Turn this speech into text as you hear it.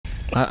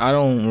I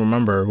don't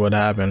remember what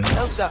happened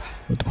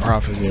with the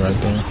prophecy right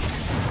there.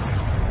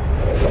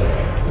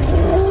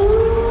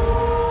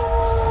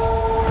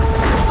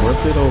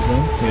 Rip it open,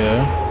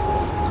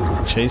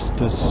 yeah. Chase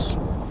this.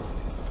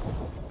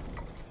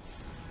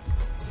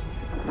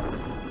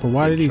 But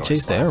why did he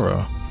chase the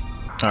arrow?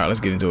 Alright,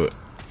 let's get into it.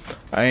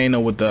 I ain't know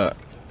what the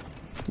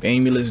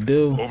amulets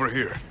do. Over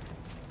here.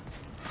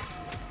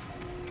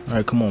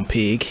 Alright, come on,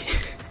 pig.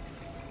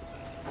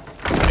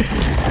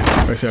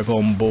 Or should I call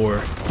him boar?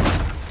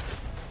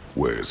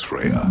 Where's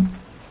Freya?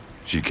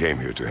 She came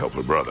here to help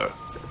her brother.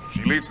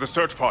 She leads the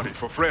search party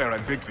for Freyr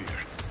and Bigvir.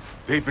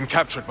 They've been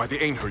captured by the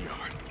Einherjar.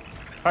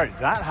 How'd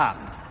that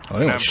happen? Oh,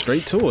 they went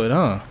straight to it,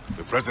 huh?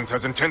 The presence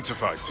has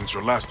intensified since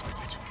your last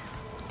visit.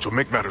 To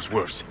make matters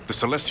worse, the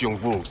celestial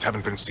wolves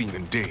haven't been seen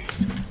in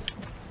days.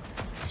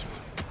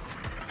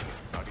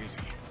 Not easy,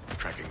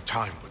 tracking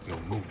time with no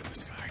moon in the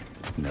sky.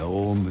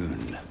 No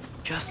moon.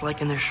 Just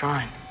like in their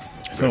shrine.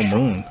 No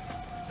moon.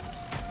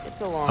 It's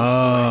a long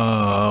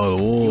Oh,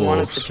 story. wolves, You want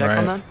us to check right.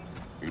 on them?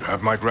 You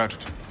have my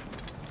gratitude.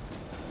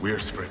 We're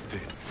spread thin.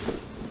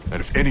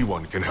 And if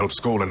anyone can help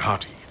Skoll and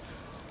Hati,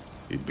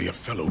 he'd be a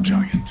fellow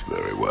giant.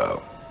 Very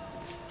well.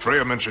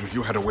 Freya mentioned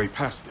you had a way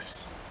past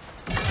this.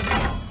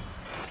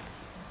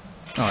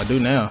 Oh, I do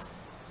now.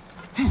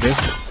 This.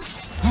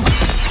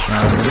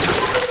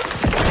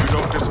 You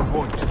don't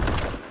disappoint.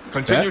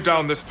 Continue That?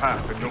 down this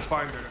path and you'll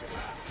find it.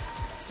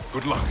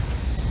 Good luck.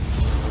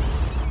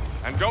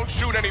 And don't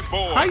shoot any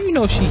boars. How you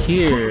know she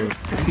here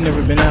if you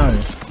never been out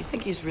here? You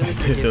think he's really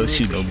Don't forgiven me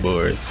shoot for no shooting?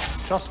 boars.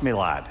 Trust me,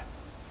 lad.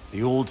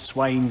 The old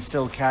swine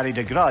still carried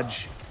a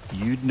grudge.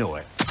 You'd know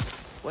it.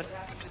 What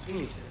happened between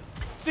you two?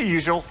 The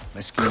usual. Cold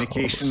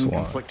Miscommunication,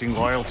 swine. conflicting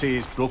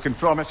loyalties, broken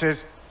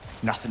promises.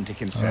 Nothing to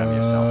concern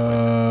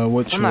yourself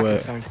What I'm you not at?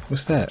 concerned.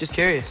 What's that? Just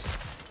curious. with.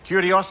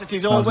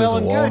 Curiosity's all How's this, well a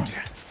and wall? good.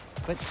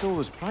 But so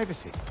is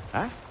privacy,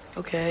 huh?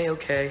 Okay,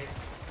 okay.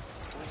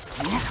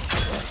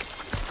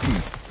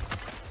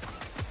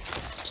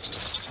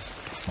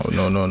 Oh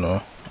no no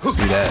no!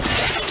 See that?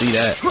 See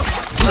that?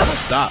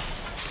 Stop!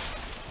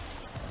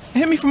 It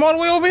hit me from all the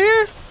way over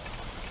here. You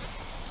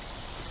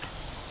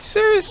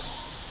serious?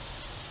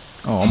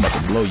 Oh, I'm about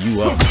to blow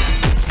you up.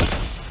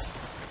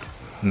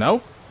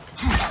 No?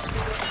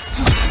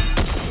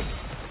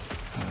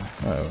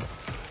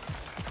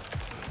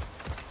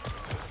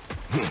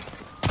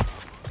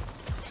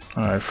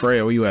 Alright,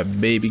 Freya, where you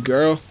at, baby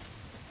girl?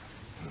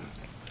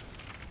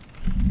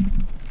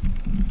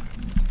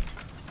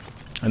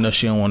 I know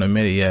she don't want to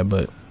admit it yet,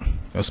 but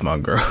that's my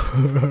girl.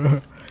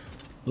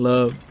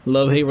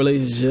 Love-hate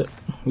relationship.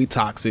 We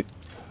toxic,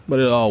 but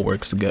it all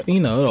works together.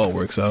 You know, it all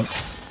works out.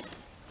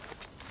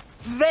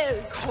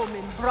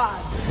 Välkommen,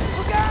 brad.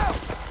 Look out!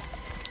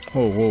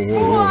 Whoa, whoa, whoa,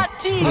 whoa.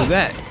 What is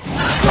that?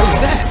 What is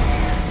that?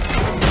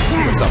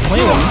 Stop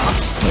playing with me.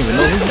 I don't even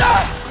know who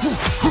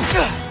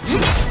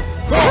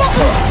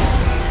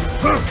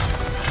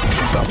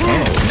Stop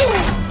playing with me.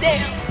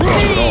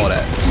 What's with all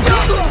that?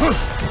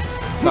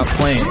 Stop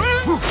playing.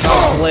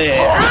 Stop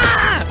playing.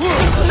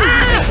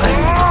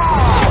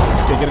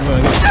 Okay, get him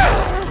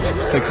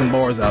going. Take some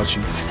bars out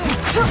you.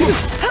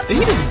 Did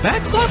he just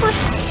backslapper?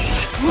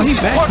 Oh, he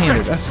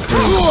backhanded. That's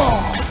crazy.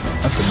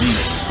 That's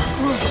abuse.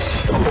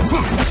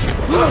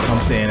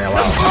 I'm saying that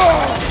loud.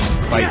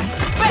 Fighting.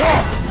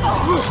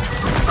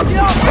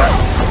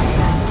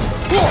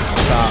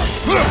 Stop.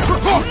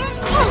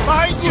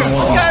 You don't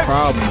want no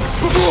problems.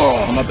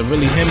 I'm about to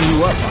really hem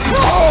you up.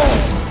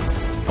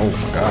 Oh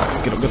my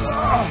god. Get up, get up.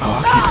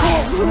 Oh, I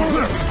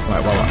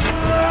keep.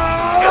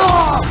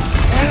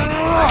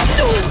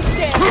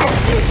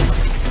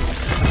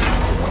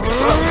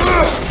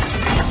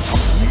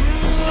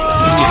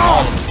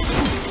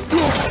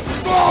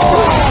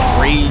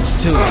 Alright, rage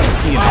too.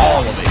 He get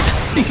all of it.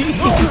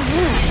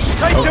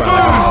 Okay,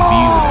 I'm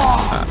abusing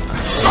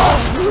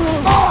it.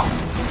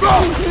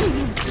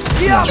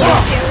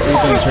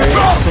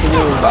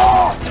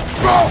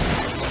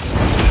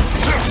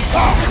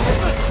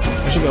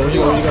 Where you go? Where you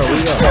go? Where you go? Where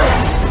you go?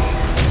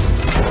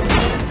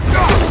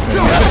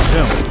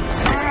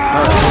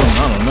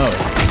 I don't know.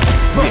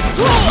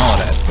 All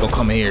that. Don't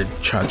come here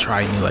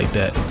try me like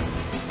that.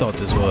 Thought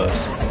this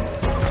was.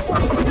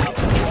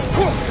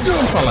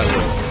 It's not like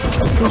work.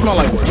 It's not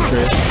like work,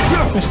 Chris.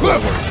 It's not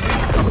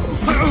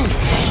work.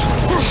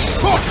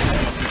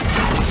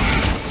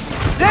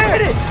 There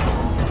it is!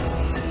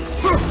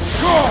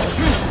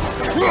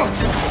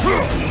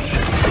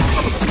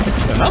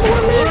 Another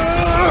one,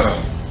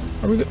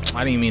 man? Are we good?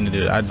 I didn't mean to do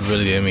that. I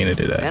really didn't mean to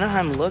do that.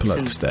 Vanaheim looks Pull up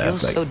and the staff,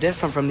 feels like- so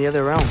different from the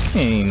other realms.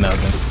 Ain't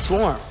nothing. It's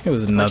warm. It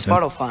was Like nothing.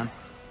 Svartalfheim.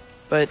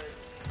 But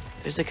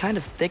there's a kind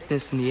of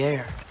thickness in the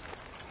air.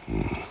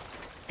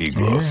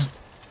 Egros.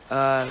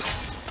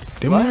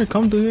 Didn't Mary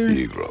come through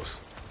here? Egros.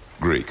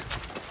 Greek.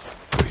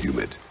 For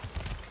humid.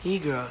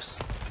 Egros.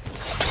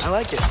 I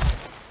like it.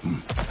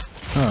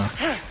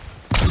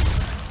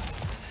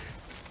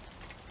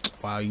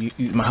 Wow,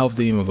 my health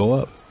didn't even go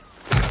up.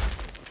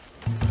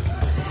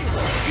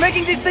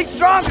 Making these things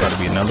stronger! Gotta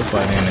be another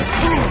fight in it.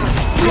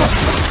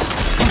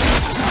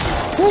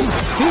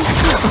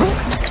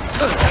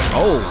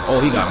 Oh,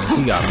 he got me.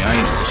 He got me. I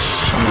ain't.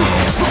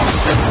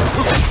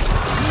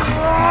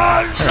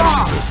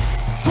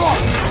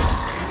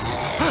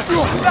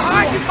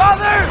 Behind you,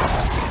 father!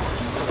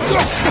 He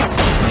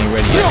ain't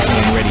ready yet. He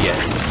ain't ready yet.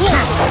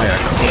 I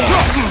gotta cook it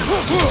up.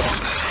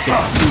 Get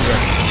the stew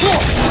ready.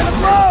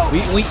 We.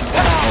 Oh, let me get out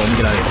of here. Let me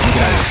get out of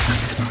here.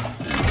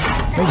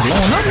 They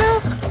blowing up now?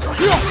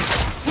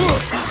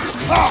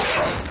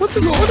 What is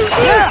this?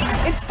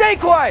 Yeah, and stay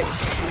quiet!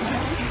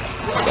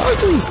 It's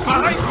ugly.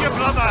 Behind you,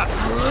 brother!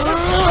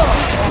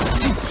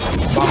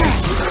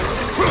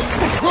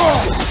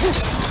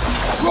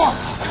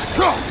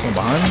 From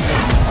behind me?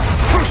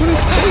 What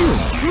is crazy?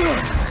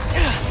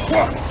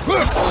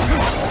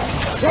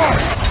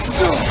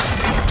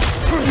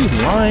 He's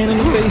lying in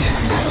the face.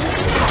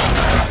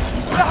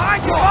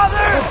 Behind you,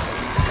 father!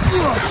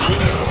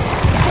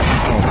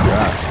 Oh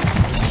god.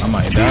 I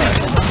might die.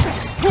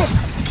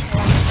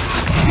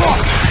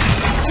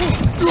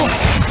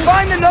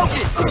 Find the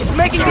Noki! It's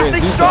making this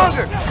thing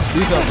stronger!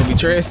 Do something for me,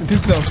 Trace. Do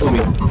something for me.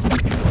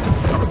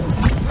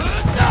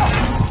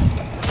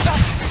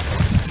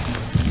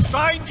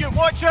 Behind you,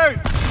 watch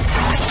out!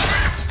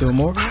 Still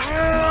more?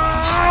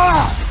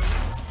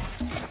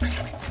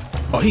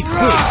 Oh, he quit.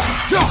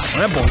 Oh,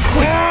 that boy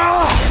quit.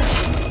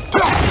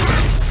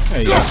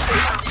 There you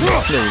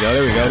go.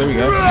 There we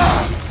go.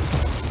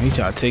 He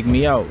tried to take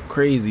me out.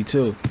 Crazy,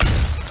 too.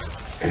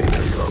 Hey,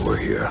 there you are. We're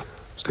here.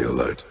 Stay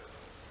alert.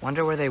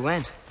 Wonder where they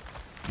went.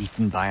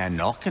 Eaten by a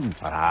knockin',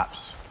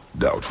 perhaps.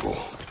 Doubtful.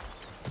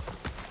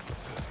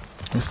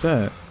 What's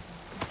that?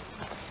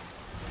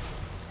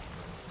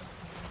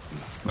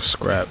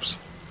 Scraps.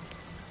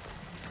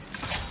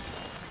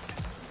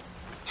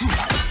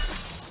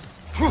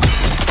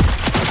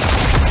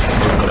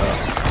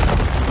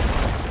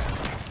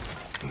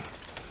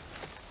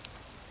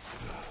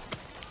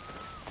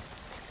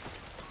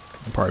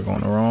 I'm probably going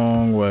the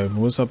wrong way. But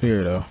what's up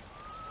here, though?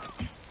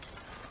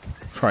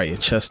 Probably a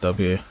chest up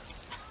here.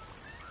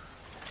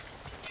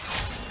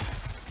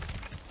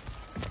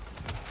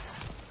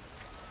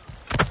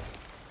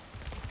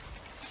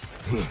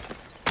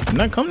 Didn't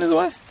I come this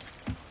way?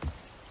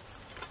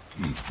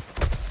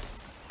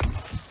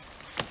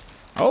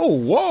 Oh,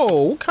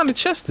 whoa! What kind of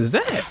chest is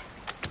that?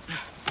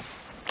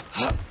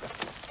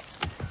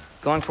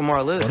 Going for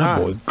more loot, Oh, huh?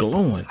 that boy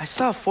glowing. I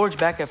saw a forge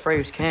back at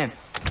Freyr's camp.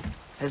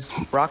 Has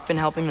Rock been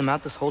helping them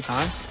out this whole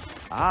time?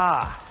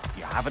 Ah,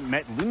 you haven't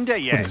met Lunda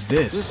yet. What is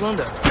this? Who's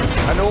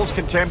Lunda? An old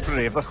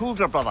contemporary of the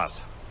Hulder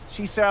brothers.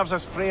 She serves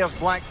as Freyr's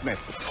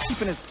blacksmith,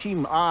 keeping his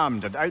team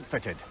armed and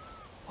outfitted.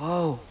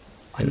 Whoa,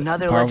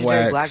 another Carve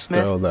legendary wax, blacksmith?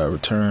 still that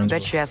returns.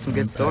 Bet she has some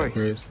good stories.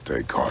 Packers.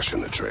 Take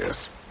caution,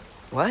 Atreus.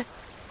 What?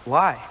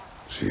 Why?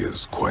 She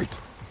is quite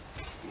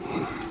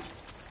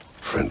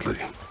friendly.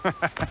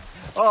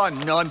 Oh,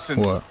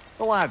 nonsense. What?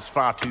 The lad's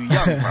far too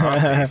young for our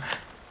taste.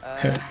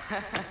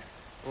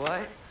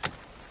 What?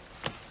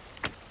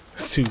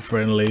 It's too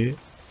friendly.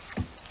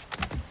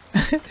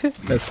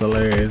 That's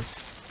hilarious.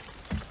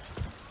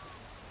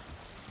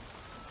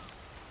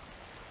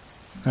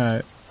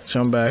 Alright,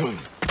 jump back.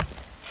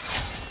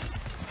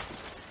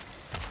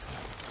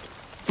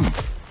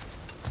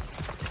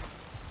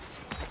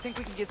 I think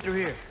we can get through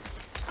here.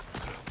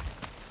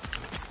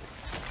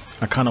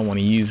 I kind of want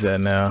to use that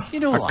now.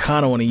 You know I what?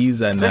 kind of want to use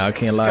that now. I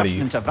can't lie to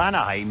you. This excursion to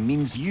Vanaheim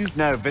means you've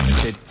now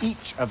visited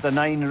each of the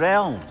 9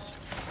 realms.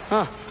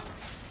 Huh.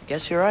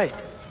 Guess you're right.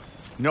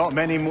 Not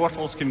many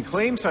mortals can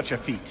claim such a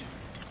feat.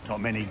 Not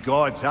many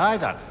gods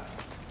either.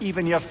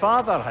 Even your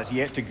father has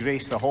yet to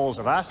grace the halls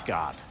of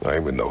Asgard. I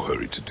am in no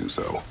hurry to do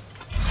so.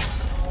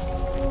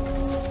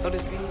 So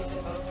does Venus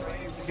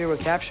here were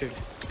captured.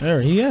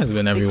 There, he has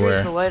been He was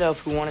everywhere. the light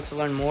elf who wanted to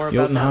learn more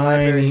about the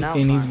library Jotunheim,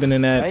 in and he's been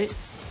in that right?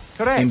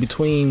 Correct. in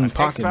between An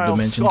pocket exiled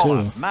dimension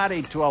scholar, too.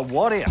 married to a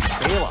warrior,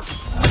 Bela.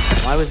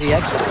 Why was he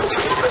exiled?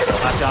 I'll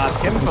have to ask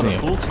him for the Yeah.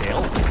 full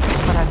tale.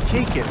 But I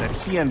take it that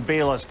he and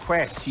Bela's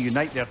quest to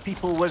unite their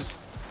people was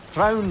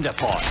frowned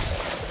upon.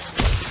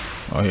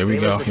 Oh, here we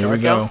go. Here we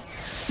go.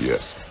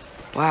 Yes.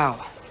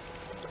 Wow.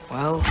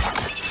 Well,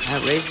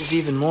 that raises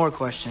even more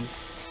questions.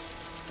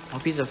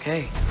 Hope he's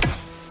okay.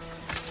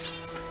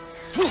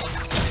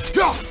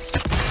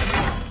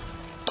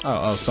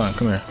 Oh, son,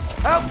 come here.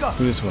 Helga!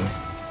 Do this for me.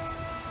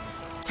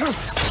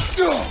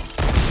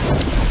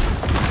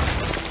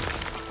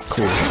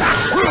 Cool.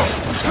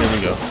 Here we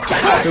go.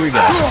 Here we go.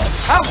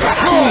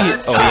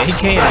 Oh yeah, he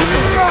can't do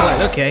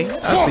it. Okay,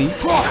 I see.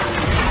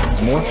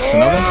 More?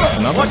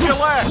 Another? Watch your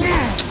left!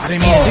 I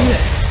didn't mean to do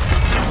that.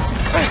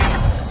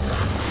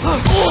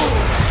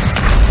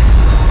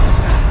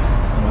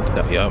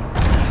 Yup.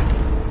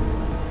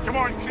 Come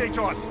on,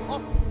 Kratos!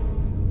 Up.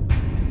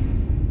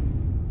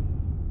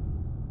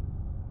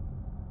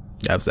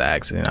 That was an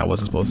accident. I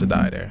wasn't supposed to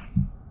die there.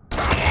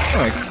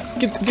 Alright,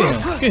 get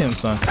him,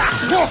 son.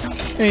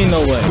 Ain't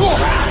no way.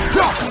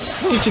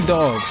 Get your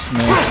dogs,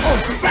 man.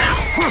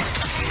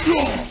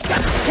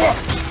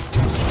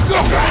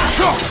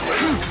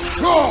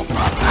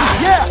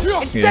 Yeah!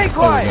 And stay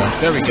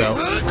quiet! There we go.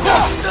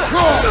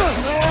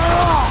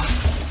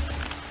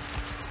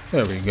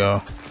 There we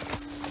go.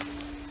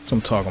 That's what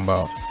I'm talking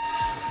about.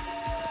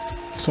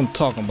 That's what I'm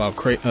talking about,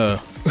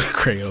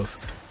 Kratos.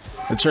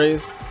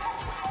 Atreus.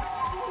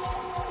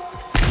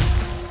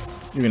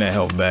 Give me that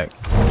health back.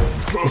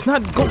 It's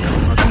not going.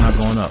 It's not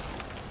going up.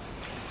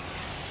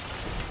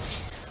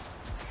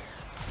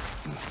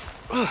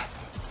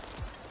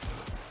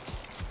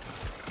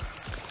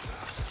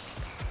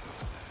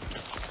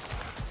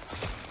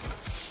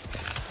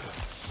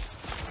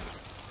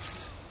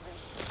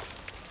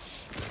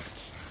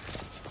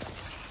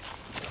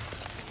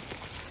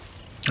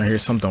 I hear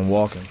something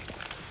walking.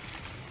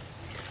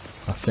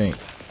 I think.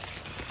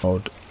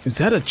 Oh, is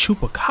that a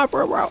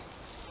chupacabra route?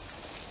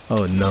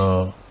 Oh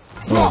no.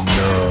 Oh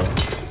no.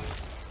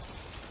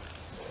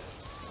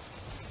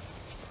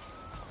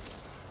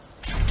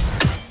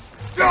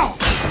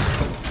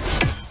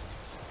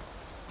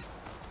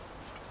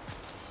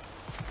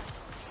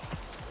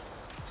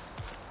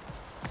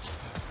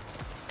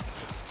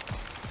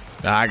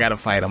 Nah, I gotta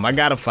fight him. I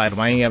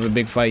ain't have a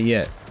big fight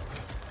yet.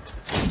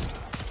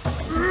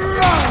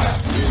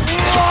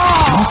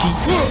 Monkey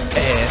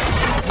ass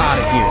out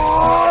of here.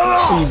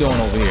 What are you doing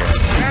over here?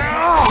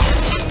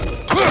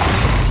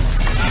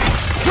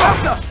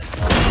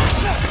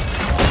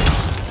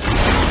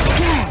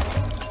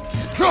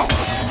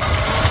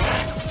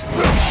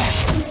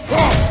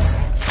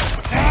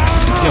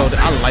 Yo, I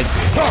like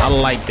this. I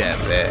like that,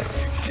 man.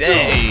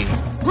 Dang.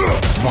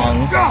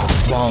 Bong,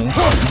 bong,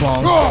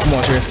 bong. Come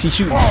on, Tress. Keep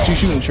shooting. Keep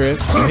shooting, Tress.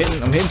 I'm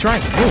hitting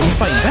triangle. Oh, he's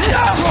fighting back.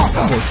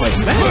 That boy's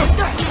fighting back.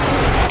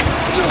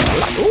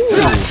 Ooh.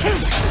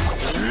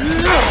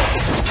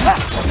 Stop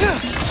it.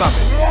 Stop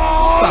it.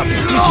 What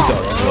you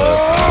thought it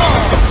was?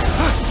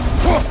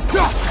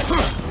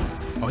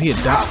 Oh, he had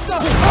dodged.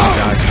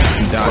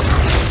 He dodged.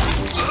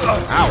 Ow,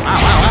 ow,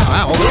 ow, ow,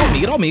 ow. Oh,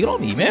 get on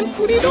me, man.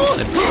 What are you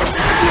doing?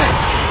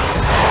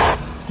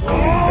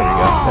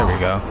 There we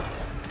go.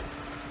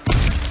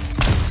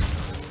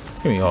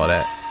 Give me all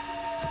that.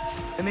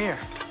 Amir,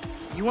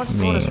 you once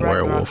told us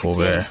werewolf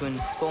over there. when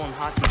Skull and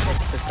Hati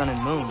touched the sun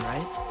and moon,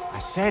 right? I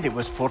said it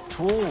was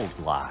foretold,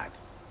 lad.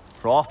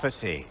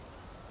 Prophecy.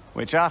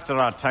 Which after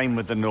our time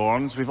with the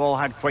Norns, we've all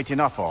had quite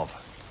enough of.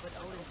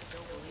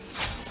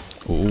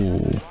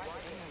 Ooh.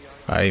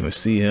 I didn't even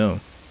see him.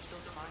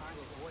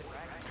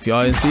 If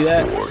y'all didn't see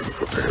that? Warrior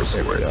prepares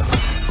for it.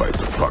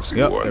 Fights a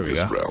proxy war in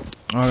this round.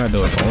 All I gotta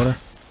do is order.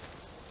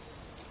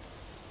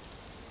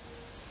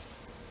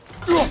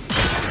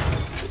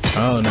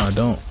 Oh no, I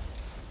don't.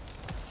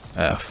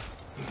 F.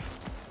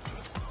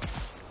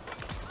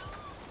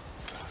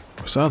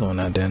 Where's the other one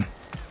at then?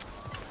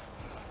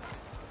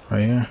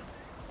 Right here.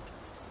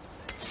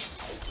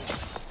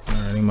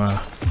 Alright, need my.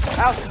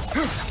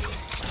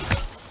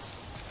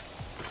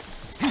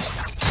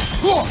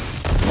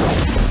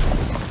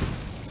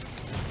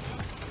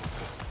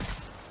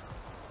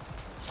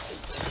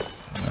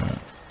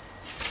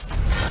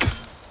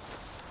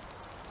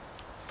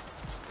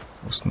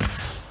 What's next?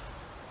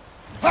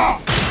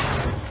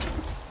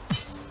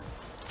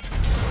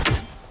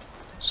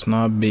 It's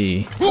not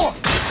B.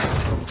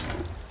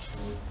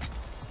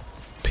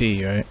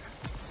 P, right?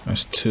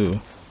 That's 2.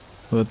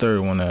 Where the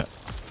third one at?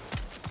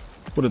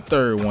 Where the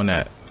third one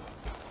at?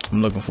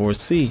 I'm looking for a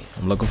C.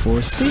 I'm looking for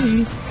a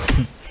C.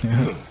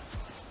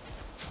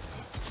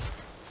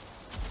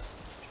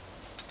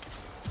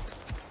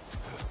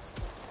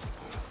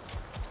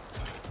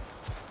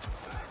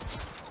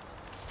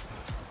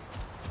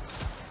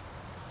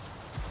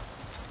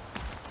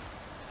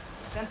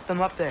 Sense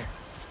them up there.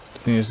 I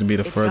think this would be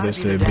the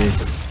furthest it'd be.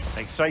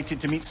 Excited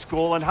to meet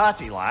Skull and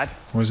Hati, lad.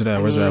 Where's it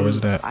at? Where's it at? Where's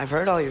it at? I've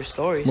heard all your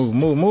stories.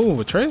 Move,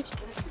 Atreus.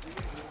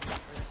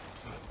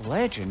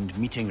 Legend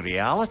meeting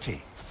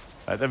reality.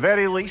 At the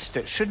very least,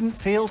 it shouldn't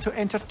fail to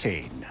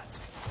entertain.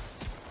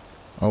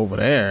 Over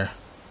there.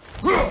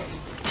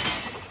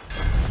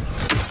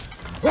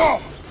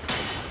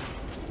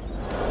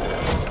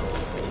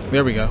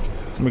 There we go.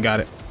 We got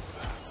it.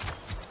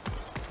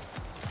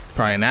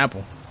 Probably an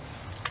apple.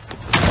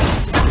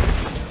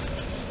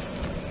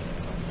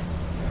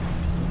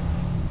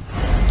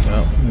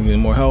 Oh, we get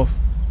more health.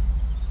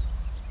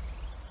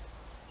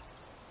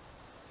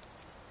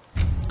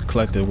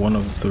 Collected 1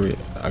 of 3.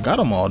 I got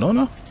them all, don't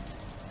I?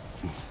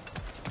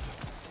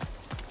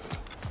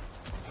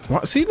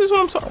 See, this is what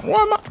I'm talking.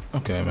 Why am I?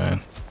 Okay,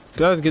 man.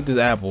 Guys, get this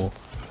apple,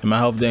 and my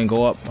health didn't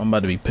go up. I'm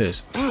about to be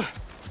pissed.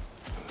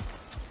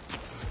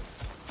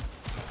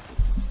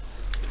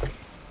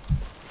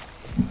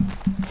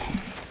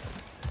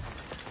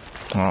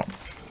 Oh,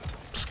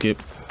 skip.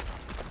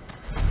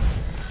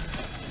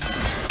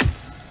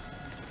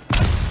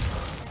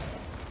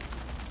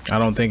 I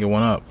don't think it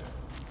went up.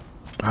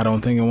 I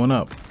don't think it went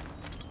up.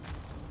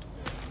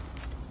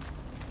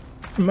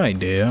 It might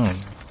did. I don't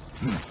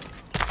know.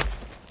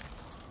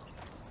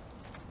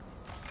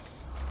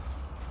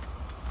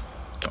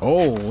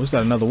 Oh, was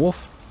that another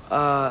wolf?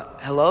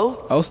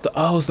 Hello? Oh, it's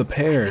the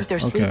pair. I think they're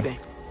sleeping.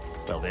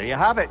 Well, there you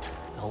have it.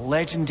 The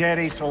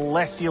legendary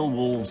celestial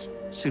wolves.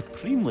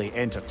 Supremely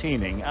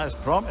entertaining, as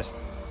promised.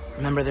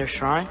 Remember their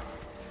shrine?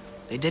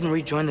 They didn't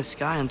rejoin the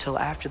sky until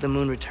after the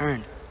moon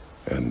returned.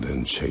 And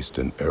then chased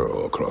an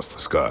arrow across the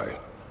sky.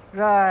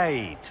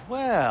 Right,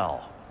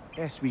 well,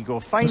 guess we go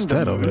find What's the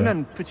that over moon there?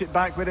 and put it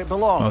back where it Oh,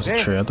 belongs,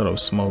 it's a tree. I thought it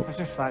was smoke. As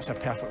if that's a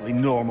perfectly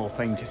normal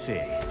thing to say.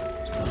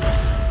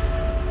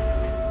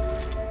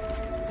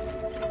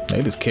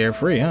 They just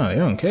carefree, huh? They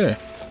don't care.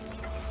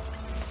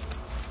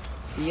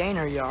 The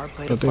Aner Yar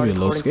played Thought a they'd part be a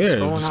little according to scared.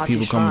 Skull and Just Hachi's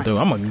people coming shrine. through.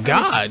 I'm a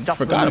god. Stuff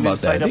Forgot them about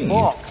that, inside a didn't you?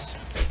 box,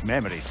 if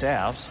memory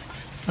serves.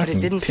 But it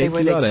can didn't say take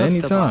where you they out took at any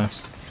the time.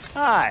 box.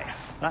 Aye,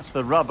 that's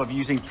the rub of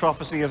using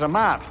prophecy as a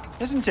map,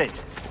 isn't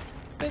it?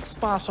 Bit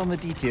sparse on the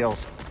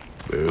details.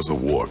 There's a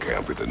war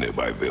camp in the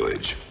nearby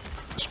village.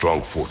 A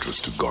strong fortress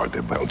to guard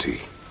their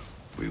bounty.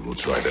 We will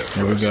try that first.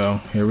 Here we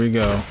go. Here we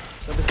go.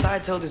 So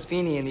besides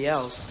Hildisvini and the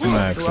elves,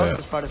 Max who else up.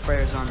 was part of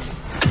Freyr's army?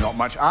 Not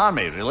much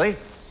army, really.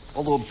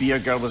 Although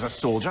Beerger was a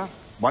soldier,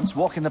 once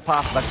walking the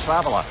path of a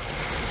traveller.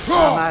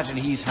 I imagine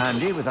he's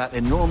handy with that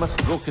enormous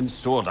broken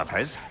sword of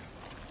his.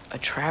 A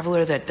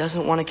traveler that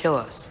doesn't want to kill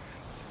us.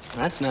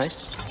 That's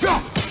nice.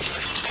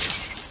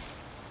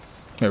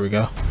 There we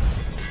go.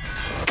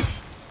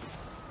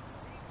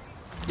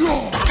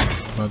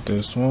 About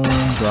this one.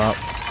 Drop.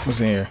 What's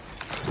in here?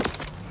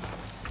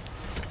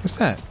 What's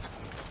that?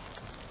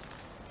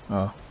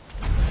 Oh.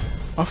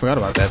 I forgot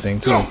about that thing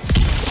too.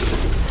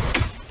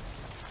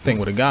 Thing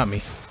would have got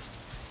me.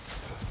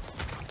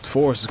 This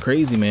forest is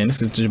crazy, man.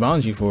 This is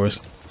Jumanji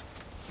forest.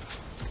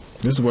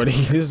 This is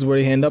where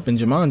they end up in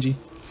Jumanji.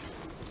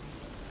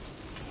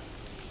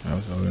 I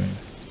was over there.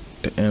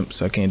 The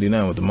imps. I can't do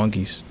nothing with the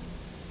monkeys.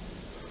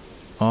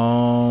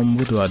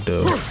 What do I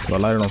do? Do I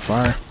light it on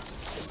fire?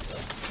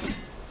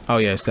 Oh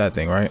yeah, it's that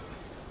thing, right?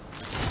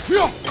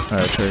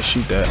 Alright, Trace,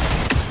 shoot that.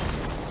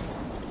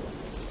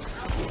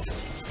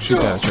 Shoot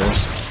that,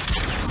 Trace.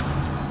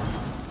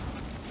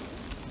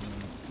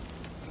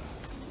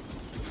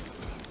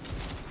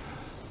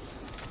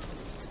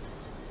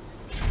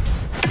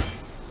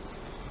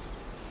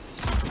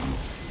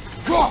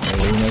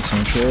 Hey, next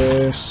one,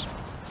 Trace.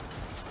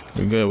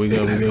 We good, we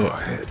good, we good.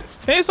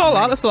 Hey, it's a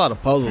lot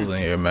of puzzles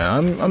in here,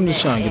 man. I'm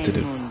just trying to get to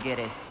the.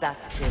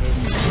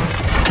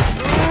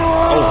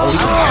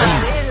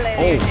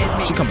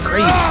 Oh, she coming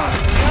crazy.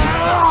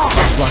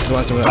 Watch.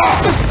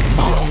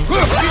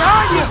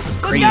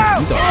 Crazy.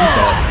 You thought.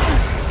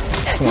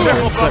 Come on, man.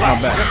 Check my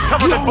back.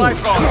 Covered in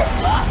bifrost.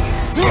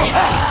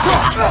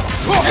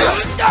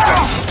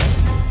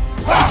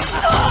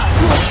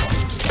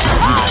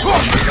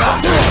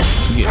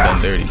 You get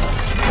done dirty.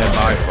 That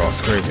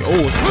Bifrost's crazy.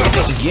 Oh,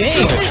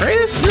 yeah,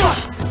 Atreus?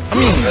 I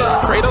mean,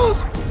 Kratos?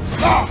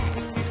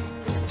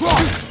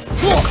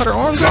 Cut her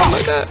arms off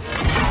like that?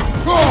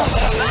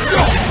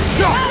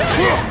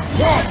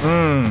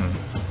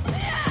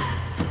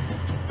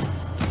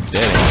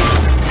 Dead.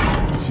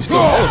 She's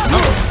still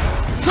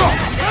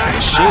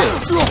shit.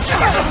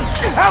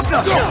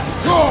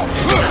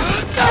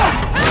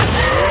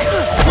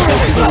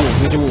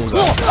 Get your wolves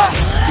out.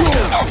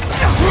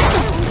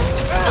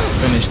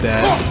 Finish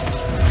that.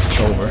 It's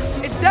over.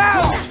 It's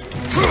down!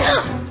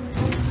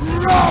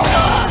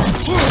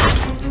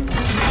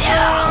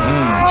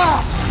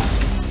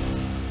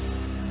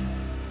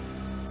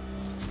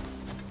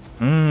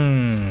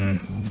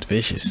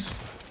 Vicious.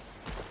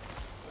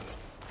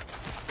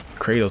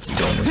 Kratos be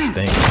doing this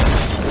thing.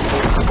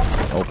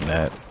 Open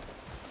that.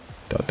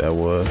 Thought that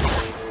was.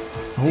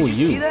 Who are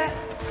See you? that?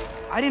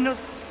 I didn't know.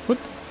 What?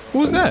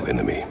 Who's A new that?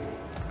 enemy.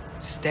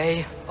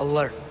 Stay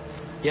alert.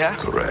 Yeah?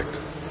 Correct.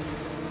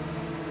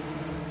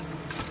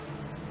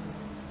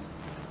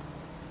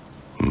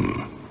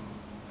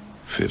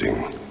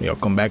 Fitting. Y'all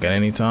come back at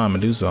any time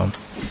and do something.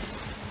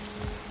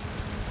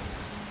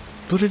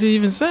 What did it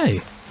even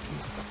say?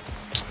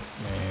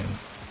 Man.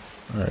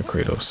 Alright,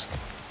 Kratos.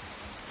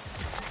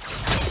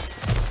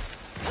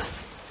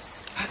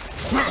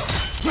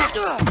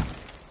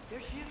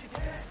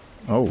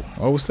 Oh,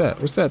 what's that?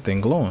 What's that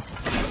thing glowing?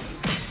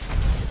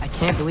 I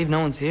can't believe no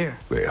one's here.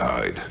 They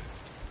hide.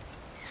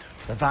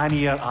 The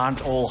Vanir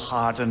aren't all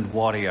hardened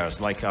warriors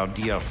like our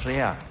dear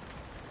Freya.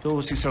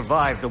 Those who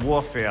survive the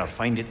warfare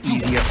find it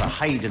easier to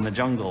hide in the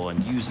jungle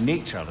and use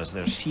nature as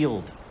their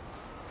shield.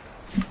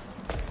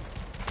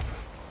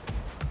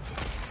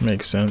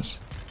 Makes sense.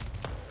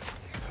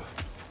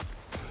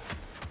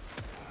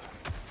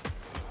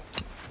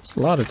 It's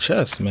a lot of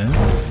chests, man.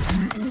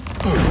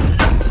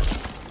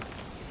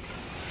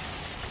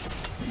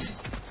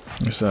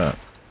 What's that?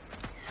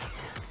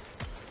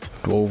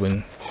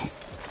 Woven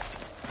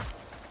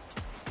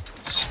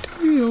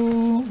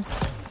steel.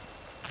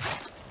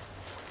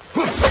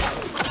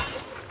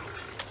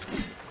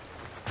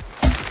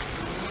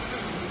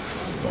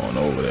 Going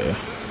over there.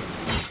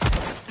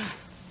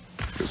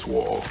 This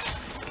wall.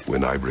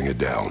 When I bring it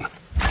down,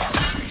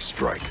 we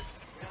strike.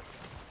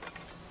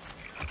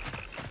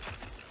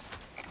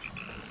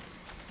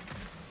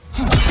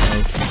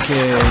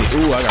 Okay.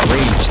 Ooh, I got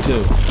rage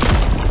too.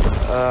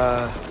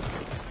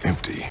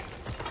 Empty.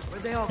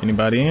 Where'd they all go?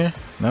 Anybody in here?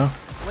 No?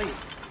 Wait,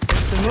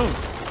 it's the moon.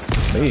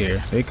 They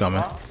here. They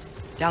coming.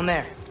 Down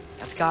there.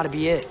 That's gotta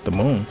be it. The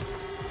moon.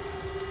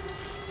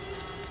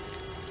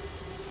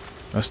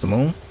 That's the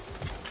moon?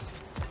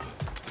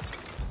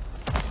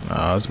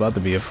 Nah, it's about to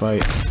be a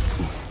fight.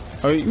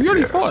 Oh, we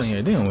already fought in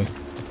here, didn't we?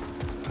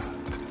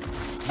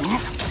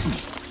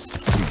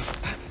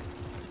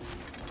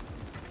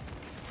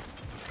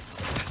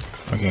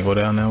 I can't go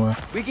down that way.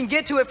 We can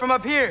get to it from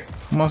up here.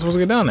 How am I supposed to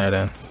get down there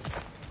then?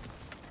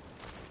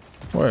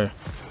 Where?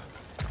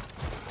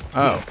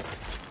 Oh.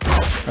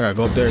 I gotta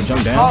go up there and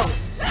jump down. Oh,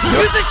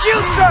 use the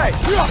shield strike.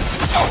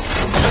 Oh,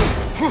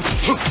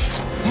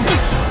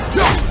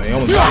 he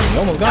almost got me. He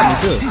almost got me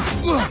too.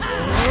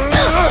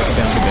 Get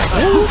down, get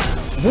down.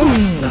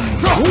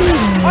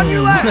 On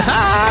your left.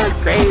 That's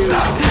crazy.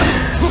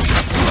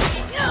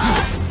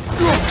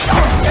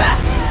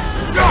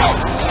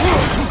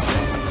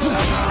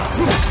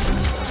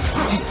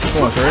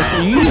 Come on, Trace.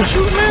 You even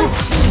shoot, man?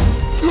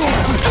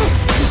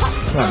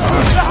 Come on,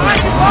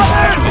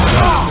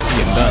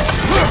 getting done.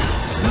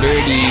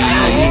 Dirty.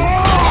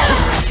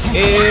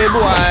 Hey,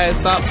 boy,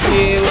 stop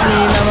playing with me,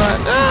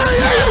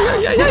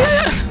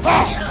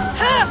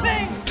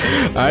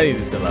 I need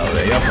to chill out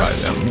there. Y'all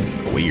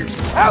probably weird.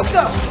 Out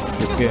go.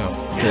 Let's get him.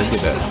 Let's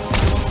get that.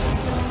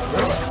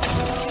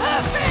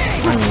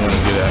 I don't even want to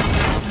do that.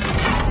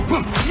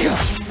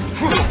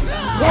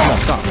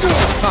 Stop.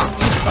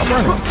 Stop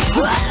running.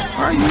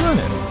 Why are you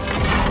running?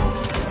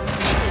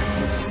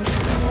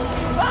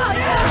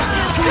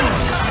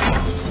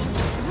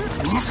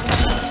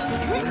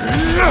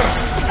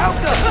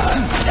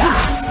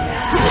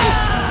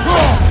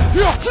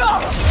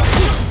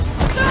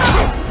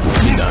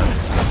 You're done.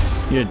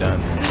 You're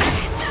done.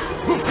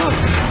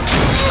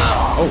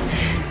 Oh.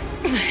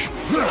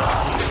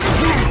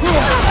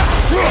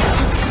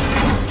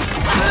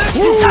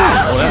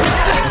 Oh,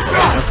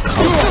 that's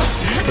cool.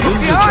 So this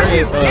is the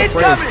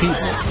Freya's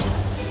people.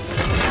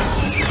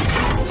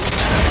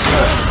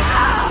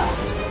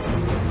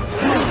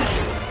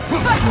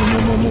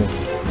 Move.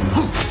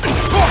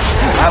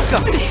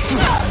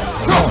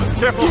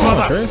 Careful,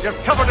 brother. You're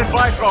covered in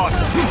Bifrost.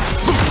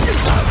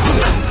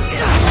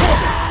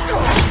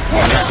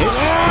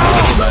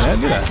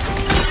 Do that.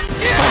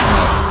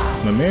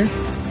 Mimir?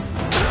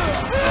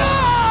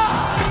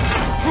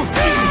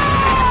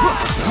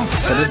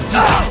 So this is...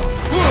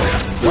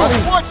 Why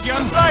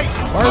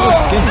is it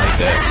skin like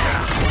that?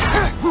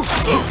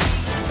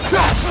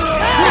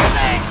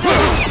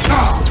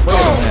 This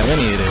Freya doesn't have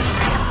any of this.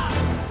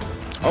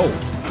 Oh.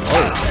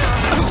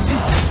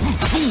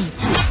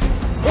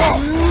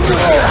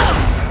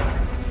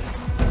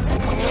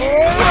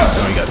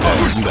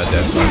 You got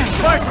that, son.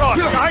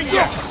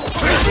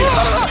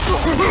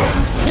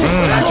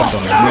 I jumped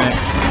on that, man.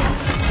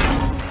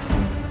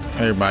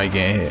 Everybody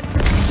getting hit.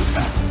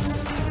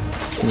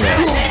 Yeah.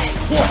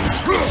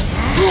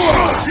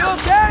 You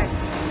okay?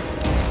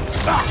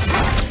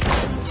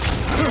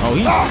 Oh,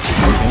 he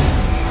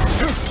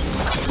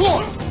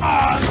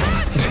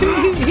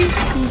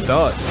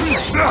thought.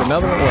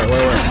 Another one?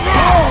 Where?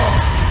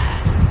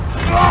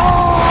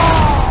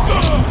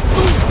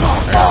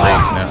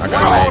 I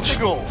got rage.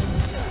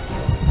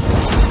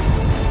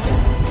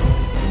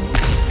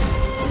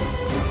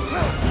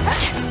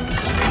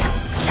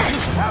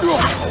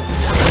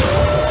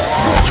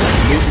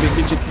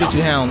 Get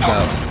your hounds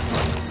out.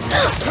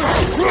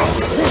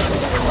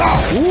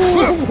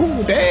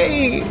 Ooh,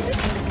 dang.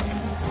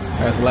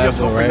 That's the last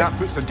one, right? That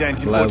puts a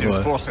dent in Odin's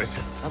forces.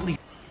 At least.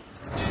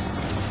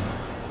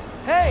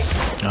 Hey,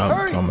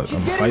 hurry. I'm She's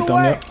gonna getting fight them,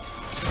 away. yep.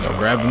 Yo,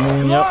 grab the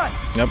moon, yep.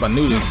 Yep, I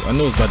knew this. I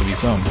knew it was about to be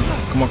something.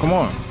 Come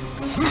on.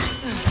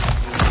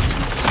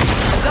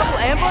 Double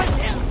ambush?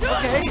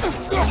 Okay,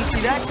 didn't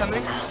see that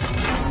coming.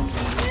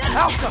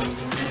 Alpha.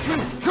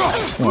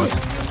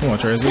 Come on,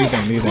 Trace. What do you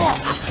think?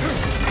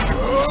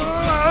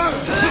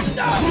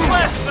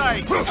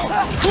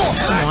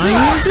 Why you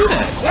didn't do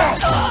that?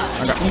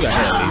 You got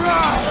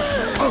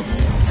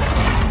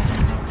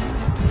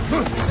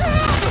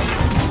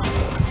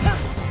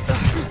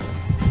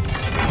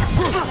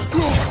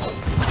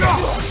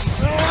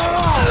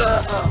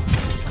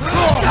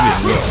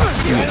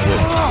here at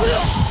least.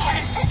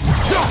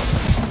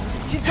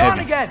 She's gone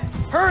again.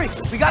 Hurry,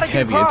 we gotta get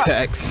Heavy across.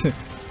 attacks.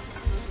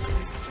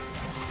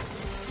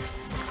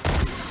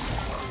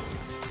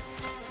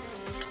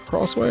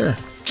 Cross where?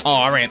 Oh,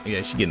 I ran.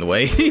 Yeah, she getting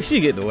away. She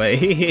getting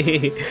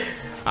away.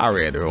 I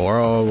ran the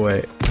wrong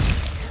way.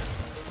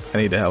 I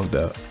need the help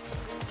though.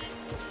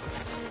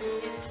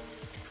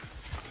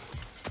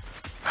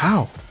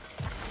 How?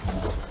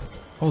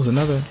 Oh, there's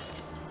another.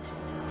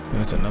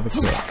 There's another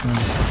clip.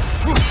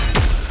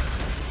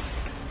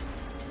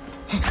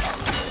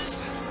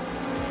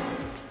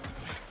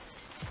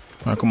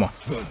 All right, come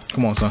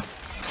on, son.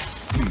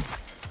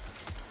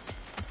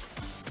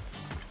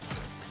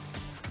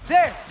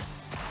 There.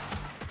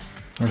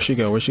 Where'd she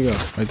go? Right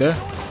there?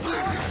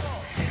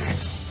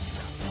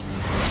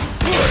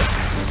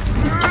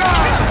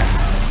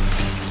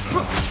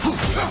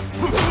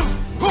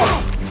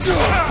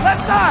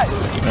 Left side.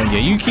 Yeah,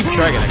 you keep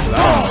tracking it, cause I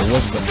don't know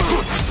what's the...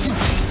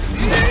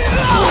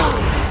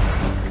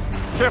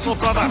 Careful,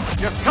 brother.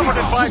 You're covered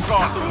in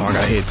Bifrost. Oh, I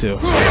got hit too.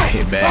 I got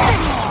hit bad.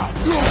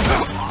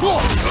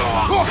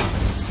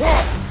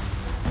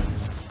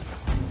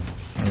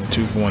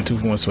 2 for 1, 2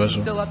 for 1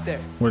 special. Still up there.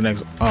 Where the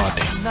next? Oh,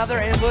 damn. Another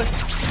ambush?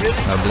 Really?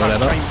 Gotta blow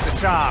that up. Time's the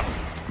charm.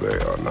 They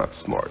are not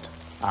smart.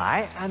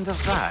 Aye, and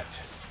there's that.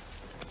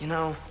 You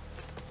know,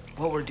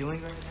 what we're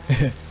doing right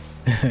now?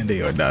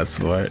 They are not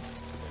smart.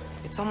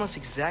 It's almost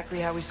exactly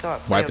how we saw it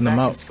play Wiping them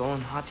back out. in Skull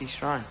and Hati's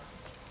shrine.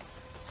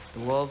 The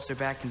wolves are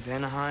back in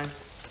Vanaheim.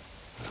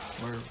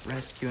 We're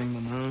rescuing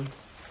the moon.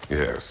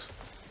 Yes,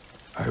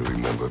 I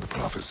remember the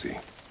prophecy.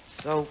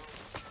 So,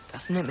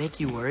 doesn't it make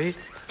you worried?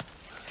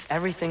 If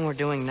everything we're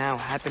doing now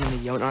happened in the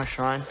Jötnar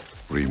shrine?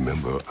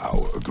 Remember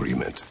our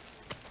agreement.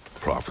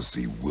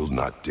 Prophecy will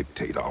not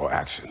dictate our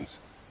actions.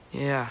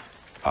 Yeah.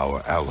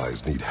 Our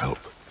allies need help.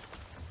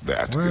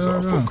 That is Where our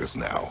are they? focus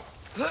now.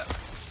 What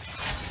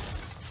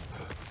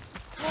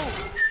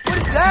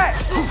is that?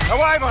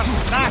 Away, man!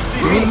 Nasty!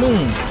 Where's the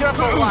moon?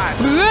 Careful, lad!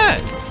 What is that?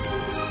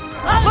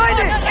 Find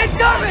it! It's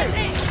coming!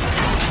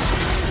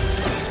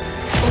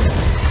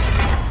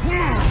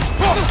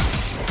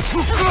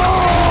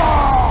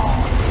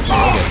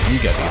 You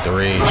gotta get the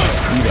rage. You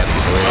gotta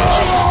get the rage.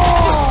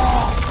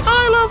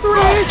 I love the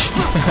rage.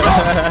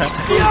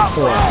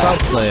 Boy, stop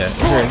playing.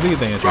 Here, do your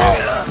thing, Andreas.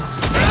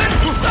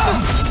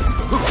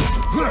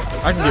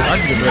 I can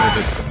get rid of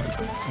it.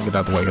 Get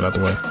out the way. Get out the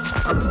way.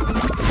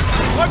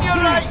 On your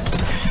right!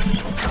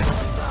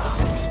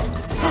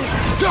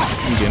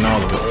 You getting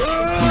all of it.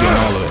 You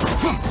getting all of it.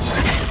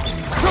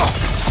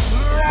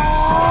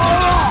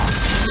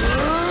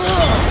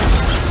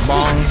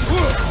 Bong.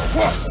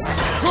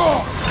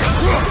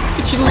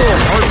 Get your little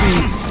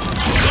heartbeat.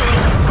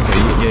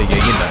 Okay, yeah,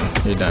 you're done.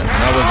 You're done.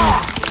 That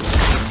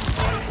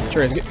wasn't.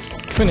 Trace,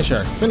 finish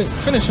her.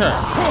 Finish her.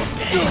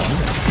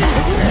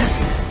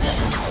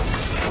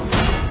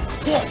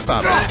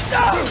 Stop it.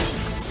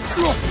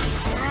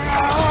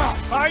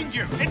 Find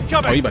you! Oh,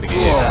 Incoming! you about to get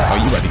hit. Oh,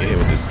 you about to get hit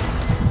with it.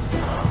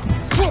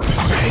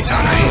 I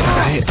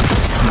got hit.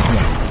 Come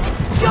on.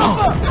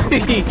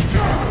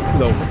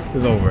 It's over.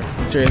 It's over.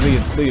 Trace,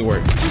 leave it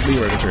work. Leave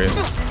it work, Trace.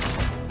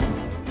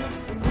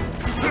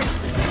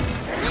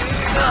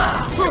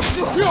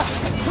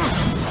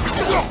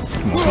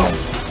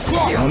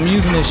 I'm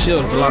using this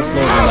shield. It's a lot slower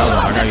than the other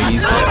one. I gotta get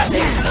used to it.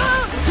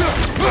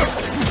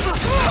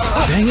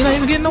 Dang, you're not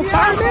even getting no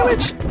fire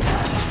damage?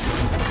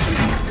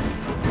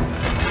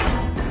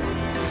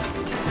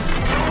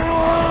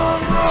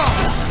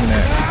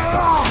 Next.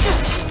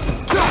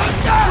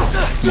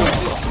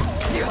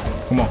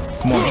 Come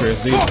on,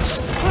 Trish.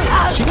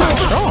 She got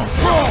strong.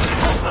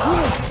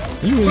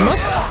 You really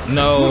must.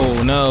 No.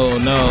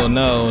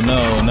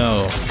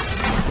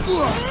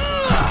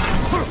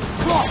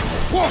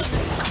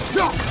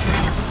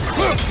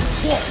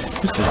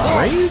 What's the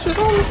rage or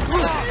something?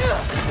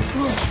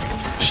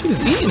 She was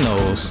eating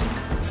those.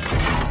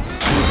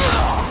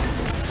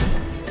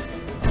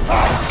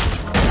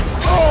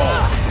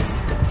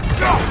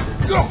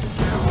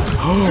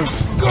 Oh my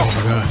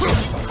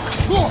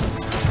god.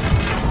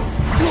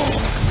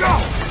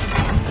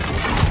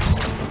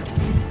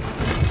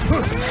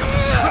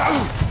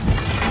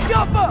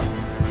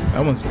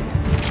 That one's.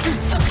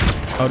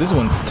 Oh, this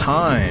one's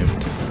timed.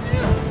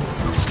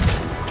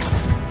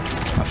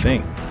 I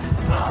think.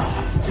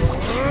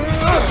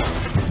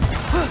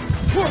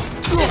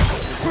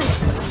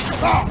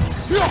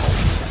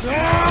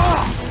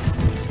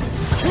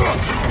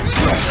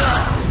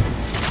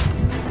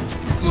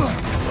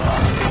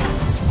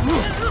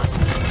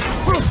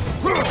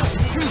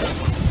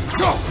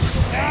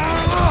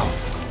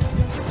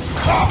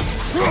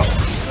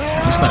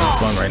 It's not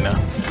fun right now.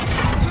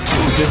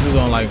 If this is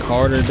on like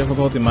harder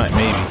difficulty, maybe.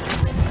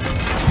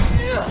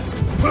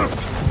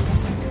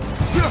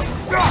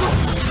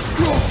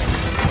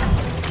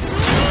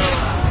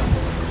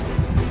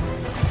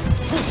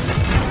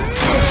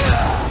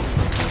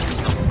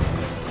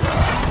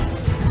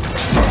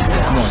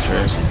 Come on,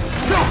 Trace.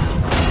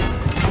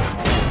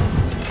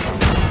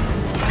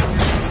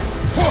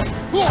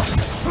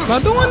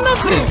 Not doing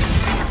nothing.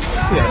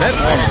 Yeah, that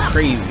armor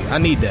crazy. I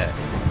need that.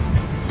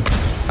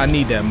 I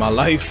need that in my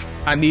life.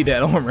 I need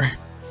that armor.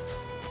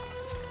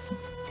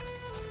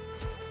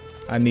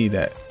 I need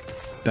that.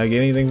 Did I get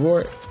anything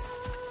for it?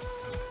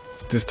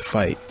 Just to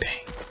fight. Dang.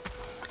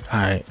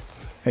 Alright.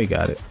 Hey,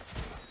 got it.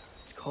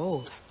 It's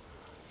cold.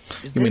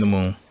 Give me the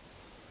moon.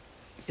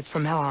 It's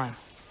from Helheim.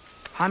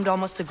 Heimdall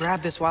must have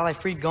grabbed this while I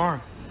freed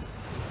Garm.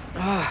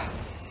 I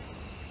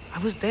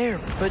was there,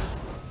 but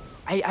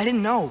I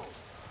didn't know.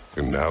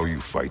 And now you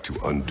fight to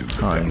undo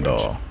the Heimdall.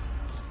 damage.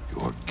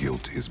 Your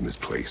guilt is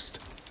misplaced.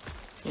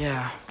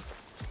 Yeah.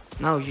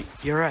 No,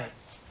 you're right.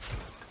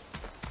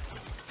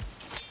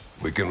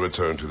 We can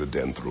return to the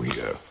den through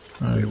here.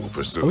 They will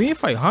pursue. Oh, we ain't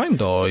fight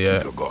Heimdall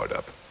yet. Keep your guard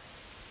up.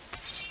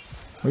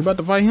 We about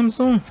to fight him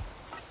soon?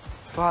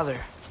 Father,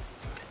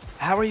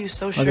 how are you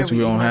so sure? I guess we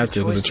don't even have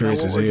to a because the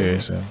choice choice about is what we're here.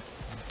 doing? So.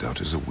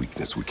 Doubt is a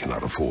weakness we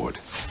cannot afford.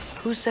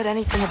 Who said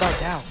anything about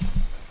doubt?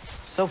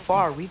 So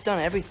far, we've done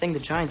everything the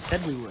giant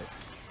said we would.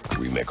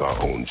 We make our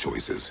own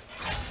choices.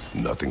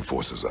 Nothing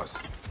forces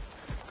us.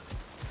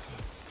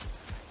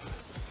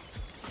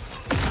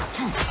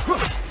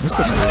 This is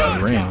a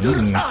ring.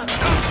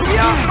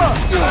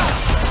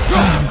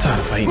 I'm tired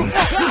of fighting.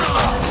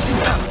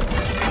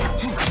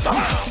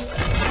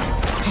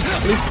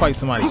 At least fight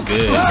somebody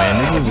good, man.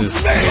 This is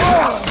just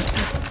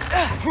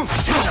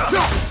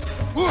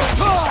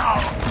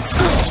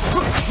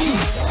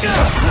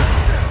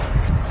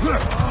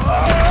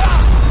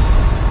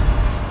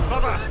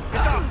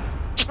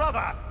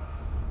Brother!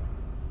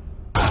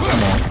 Come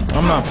on.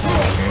 I'm not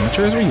playing.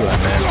 Trace, where you at,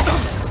 man?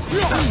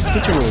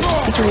 Get your wolves.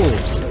 Get your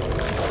wolves.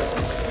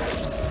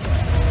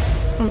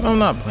 I'm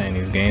not playing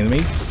these games,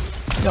 mate.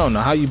 You don't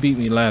know how you beat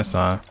me last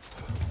time.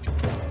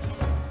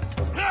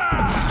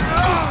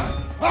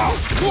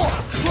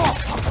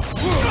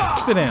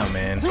 Sit down,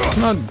 man.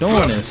 I'm not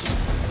doing this.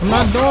 I'm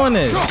not doing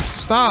this.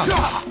 Stop.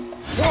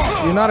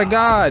 You're not a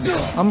god.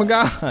 I'm a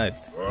god.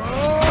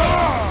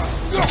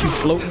 You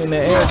floating in the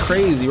air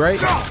crazy, right?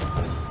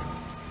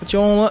 But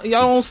y'all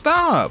don't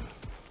stop.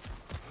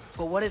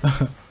 But what if,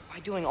 by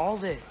doing all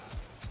this,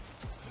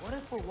 what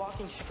if we're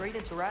walking straight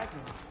into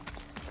Ragnarok?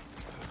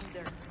 Isn't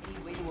there any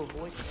way to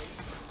avoid fate?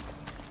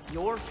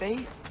 Your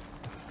fate?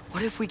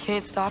 What if we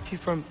can't stop you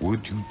from...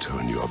 Would you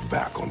turn your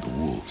back on the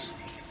wolves?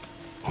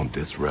 On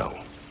this realm?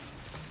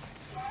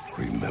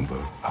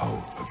 Remember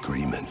our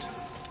agreement.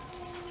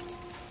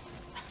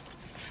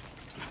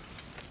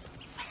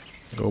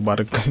 Go by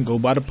the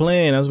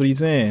plan. That's what he's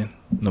saying.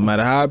 No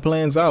matter how it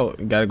plans out,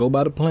 you gotta go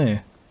by the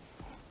plan.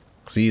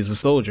 See, he's a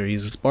soldier.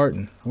 He's a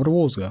Spartan. Where the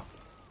wolves go?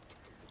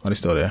 Oh, they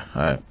still there.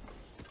 All right.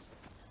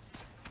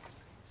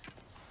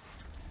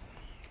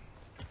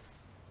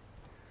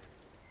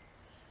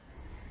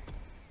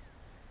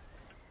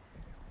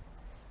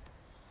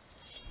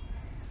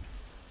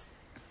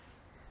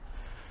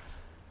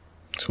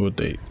 So what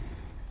they?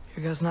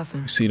 Here goes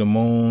nothing. You see the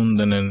moon,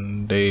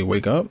 then they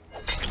wake up.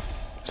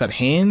 Is that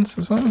hands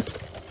or something?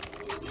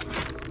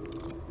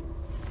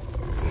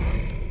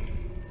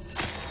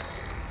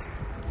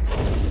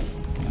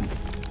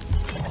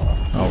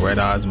 Oh, red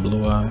eyes and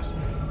blue eyes.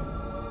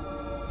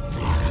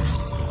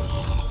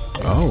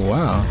 Oh,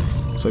 wow.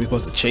 So you're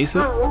supposed to chase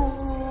it?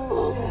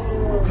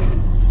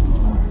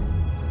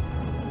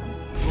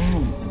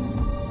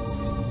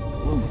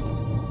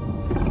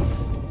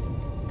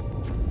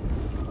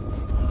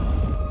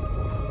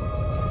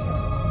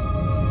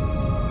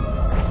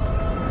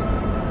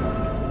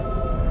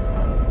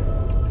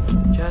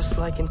 Just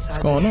like inside. What's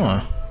going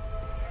on?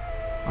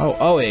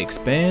 Oh, it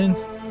expands?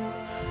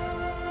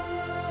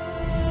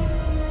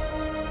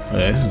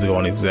 Yeah, this is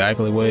going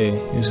exactly the way.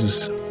 This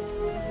is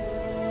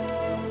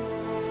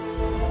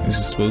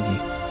spooky.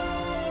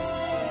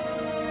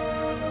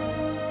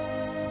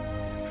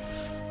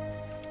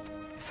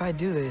 If I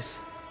do this,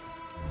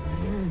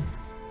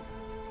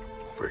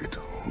 Fate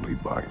only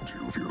binds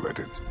you if you let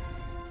it.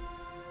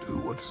 Do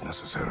what is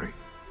necessary.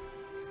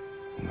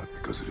 Not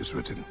because it is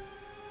written.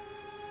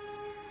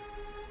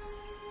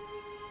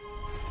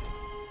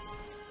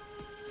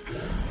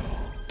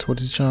 So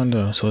what is he trying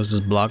to do? So is this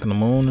blocking the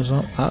moon or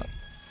something?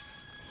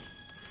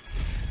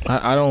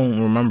 I don't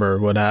remember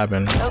what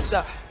happened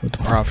with the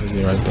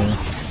prophecy right there.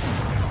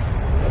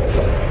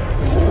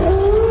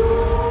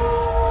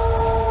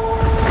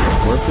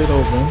 Rip it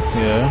open,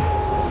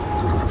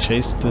 yeah.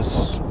 Chase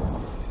this.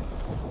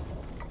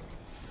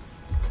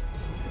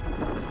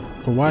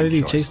 But why did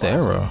he chase the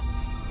arrow?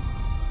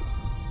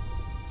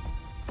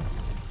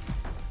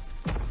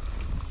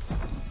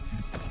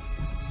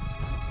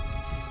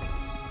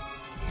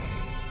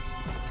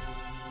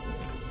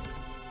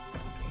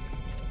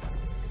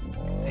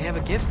 they have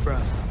a gift for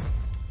us.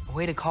 A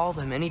way to call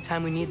them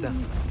anytime we need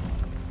them.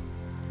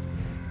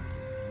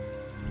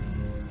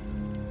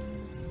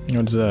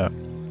 What's that?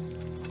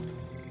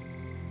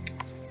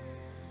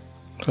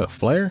 Is that a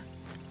flare?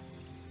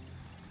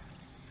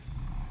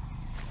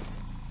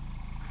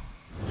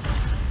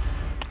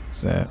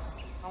 What's that?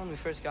 When we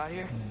first got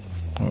here,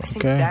 I think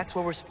Okay. that's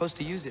where we're supposed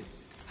to use it.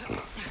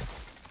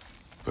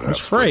 Where's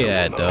Frey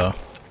at, though?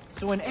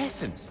 So in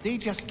essence, they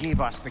just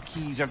gave us the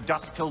keys of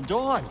dusk till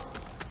dawn.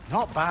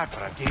 Not bad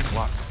for a day's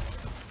work.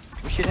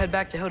 We should head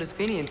back to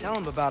Hildesfini and tell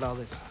him about all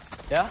this.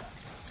 Yeah?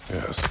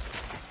 Yes.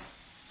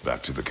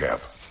 Back to the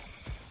camp.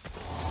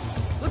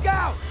 Look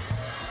out!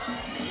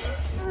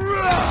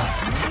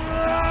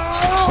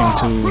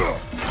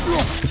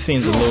 It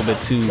seems a little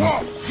bit too.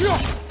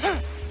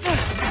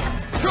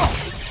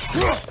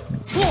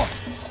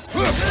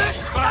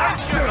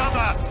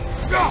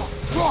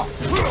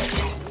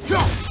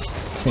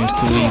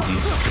 Seems too easy.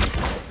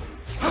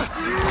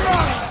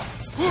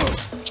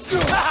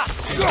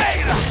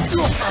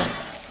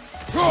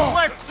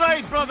 Left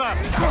side, brother!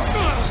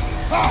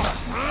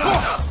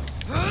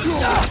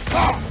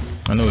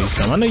 I knew he was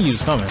coming. I knew you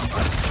was coming.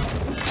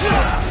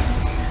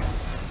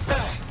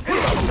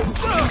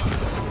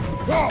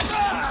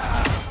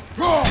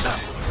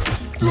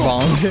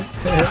 Bong.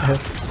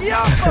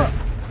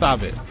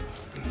 Stop it.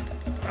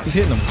 You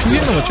hitting him. You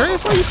hitting him with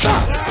Atreus? Why you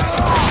stop?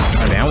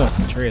 Oh, damn, I want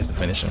Atreus to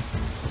finish him.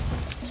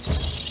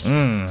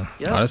 Oh,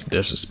 that's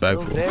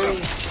disrespectful. Very,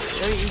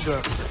 very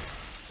eager.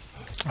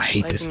 I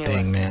hate this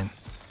thing, man.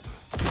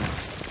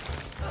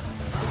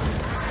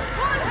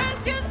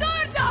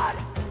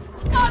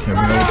 Here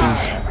we go with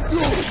these.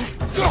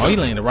 Oh, he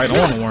landed right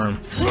on the worm.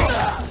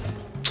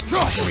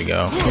 Here we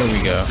go. Here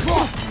we go.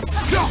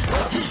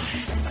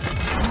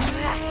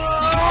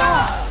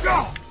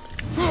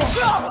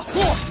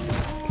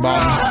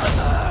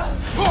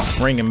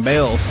 Bomb. Ringing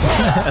bells.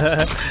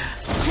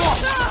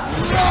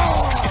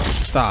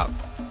 Stop.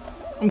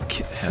 I'm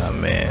kidding. Oh,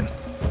 man.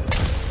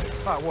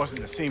 That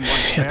wasn't the same one.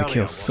 You have to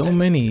kill so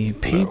many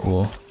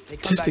people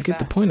just to get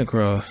the point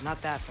across.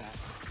 Not that fast.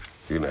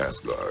 In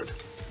Asgard,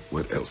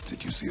 what else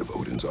did you see of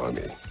Odin's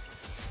army?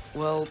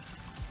 Well,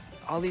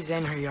 all these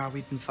Einherjar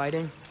we've been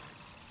fighting,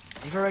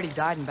 they've already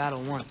died in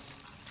battle once.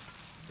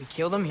 We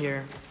kill them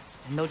here,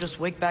 and they'll just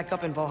wake back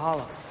up in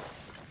Valhalla.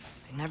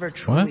 They never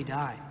truly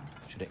die.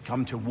 Should it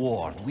come to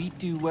war, we'd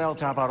do well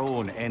to have our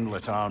own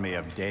endless army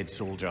of dead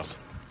soldiers.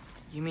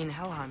 You mean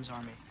Helheim's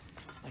army,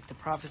 like the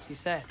prophecy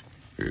said?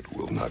 It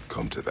will not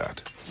come to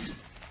that.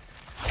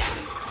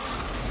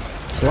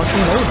 So why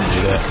can't Odin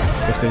do that?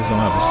 Guess they just don't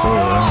have a sword,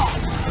 right?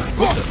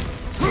 What the?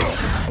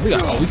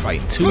 We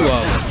fighting two of them.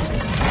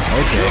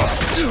 Okay.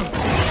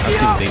 I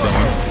see what they doing.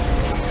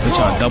 They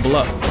trying to double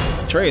up.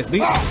 Atreus,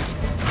 dude.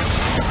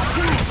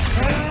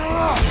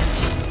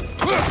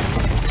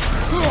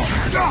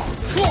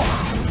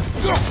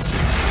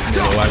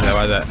 Why is that?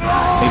 Why is that?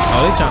 They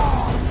trying.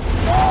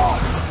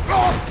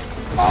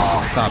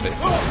 Stop it.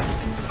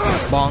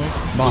 Bong,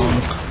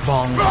 bong,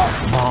 bong,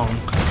 bong, bong,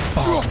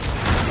 bong.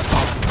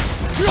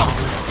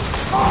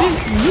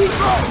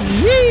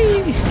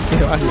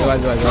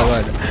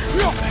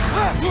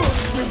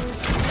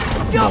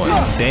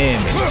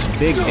 Damage,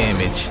 big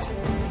damage.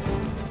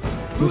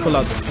 We pull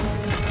out.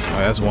 Oh,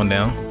 that's one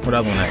down. What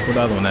other one at? What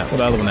other one at?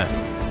 What other one at?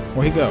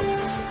 Where'd he go?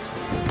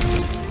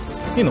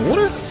 He in the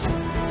water?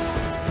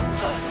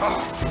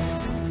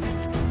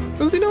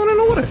 What's he doing in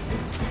the water?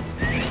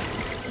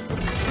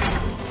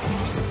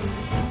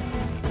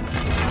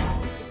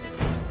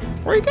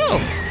 Where'd he go?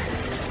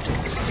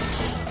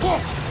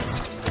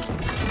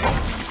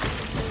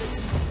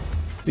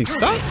 Did he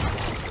stop?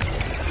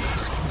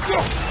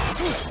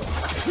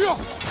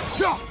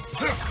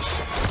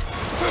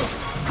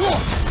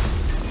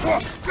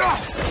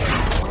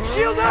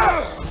 Shield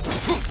up!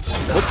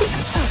 What the?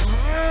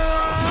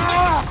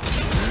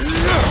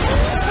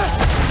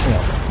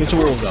 Get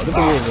your wolves out. Get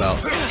the wolves out.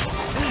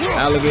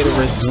 Alligator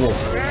versus wolf.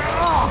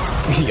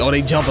 Oh,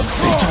 they jumping.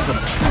 They jumping.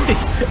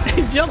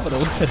 They jumping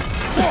him.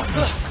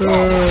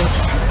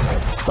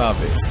 Stop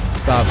it.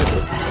 Stop it.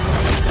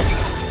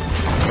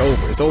 It's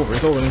over. It's over.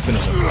 It's over. Let me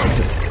finish him.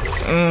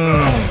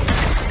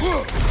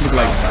 Look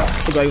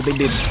like what they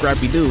did to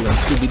Scrappy Doo and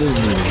Scooby Doo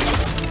movie.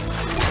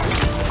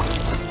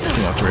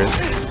 Come on, Triz.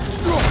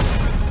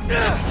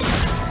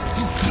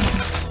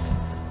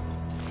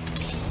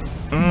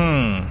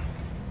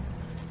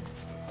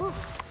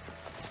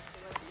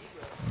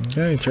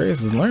 Okay,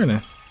 Trace is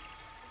learning.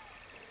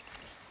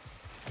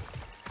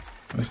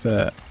 What's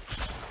that?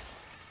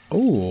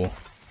 Ooh.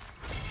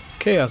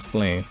 Chaos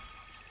Flame.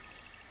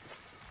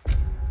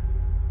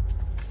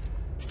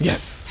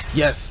 Yes.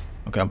 Yes.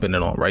 Okay, I'm putting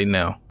it on right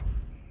now.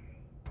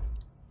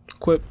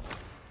 Equip.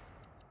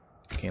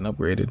 Can't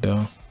upgrade it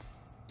though.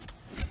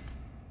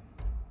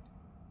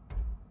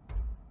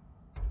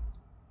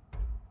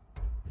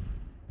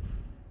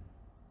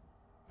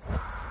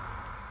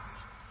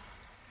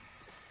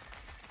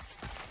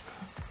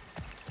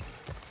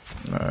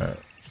 Alright.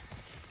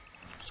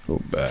 Let's go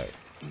back.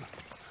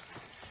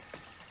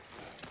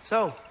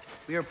 So,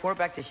 we report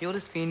back to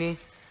Hildisvíni,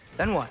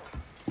 then what?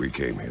 We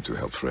came here to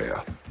help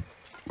Freya.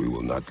 We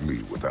will not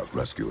leave without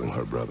rescuing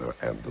her brother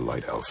and the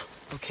Light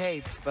Elf.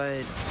 Okay,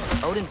 but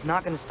Odin's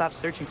not gonna stop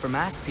searching for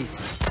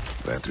masterpieces.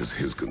 That is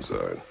his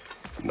concern,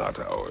 not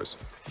ours.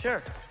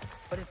 Sure,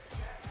 but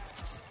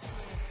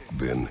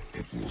Then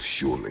it will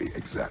surely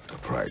exact a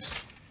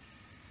price.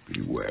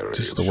 Be wary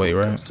Just of the way,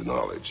 right? shortcuts to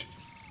knowledge.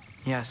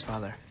 Yes,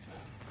 Father.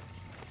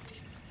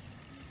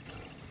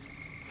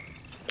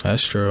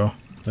 That's true.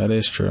 That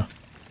is true.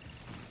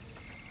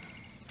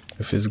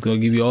 If it's gonna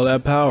give you all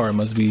that power, it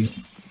must be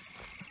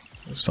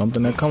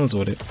something that comes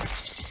with it.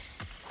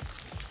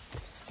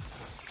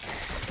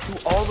 Do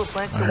all the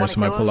plants I heard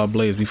somebody pull out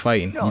blades. We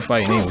fighting. We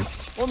fighting, ain't we?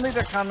 Only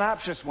the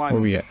carnivorous ones.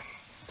 Where we at?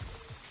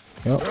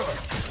 Yep.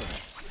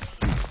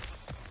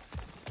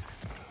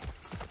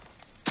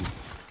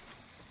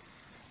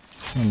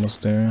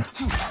 Almost there.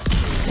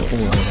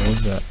 Oh,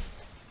 what's that?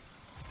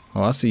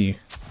 Oh, I see you.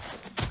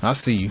 I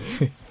see you.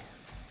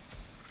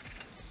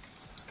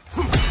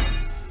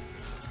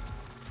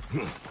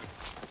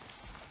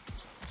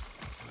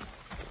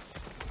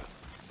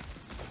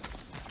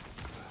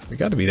 We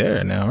gotta be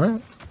there now,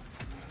 right?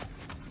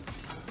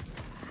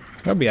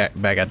 I'll be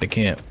back at the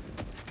camp.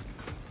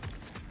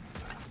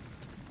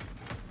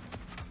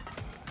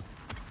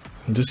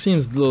 It just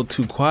seems a little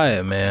too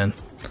quiet, man.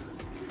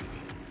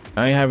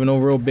 I ain't having no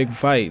real big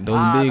fight.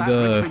 Those big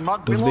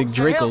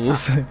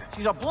Dracos.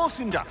 She's a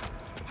blowthunder.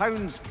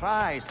 Hounds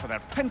prized for their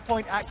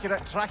pinpoint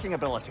accurate tracking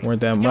abilities.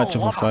 Weren't that much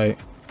of a fight.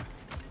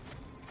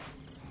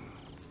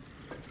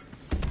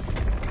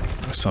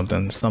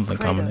 Something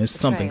coming. Kratos It's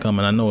something betrays.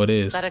 coming. I know it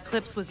is. That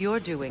eclipse was your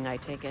doing, I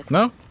take it.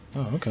 No?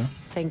 Oh, okay.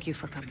 Thank you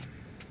for coming.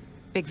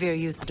 Big Veer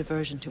used the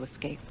diversion to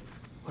escape.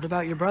 What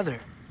about your brother?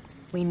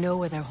 We know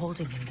where they're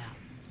holding him now.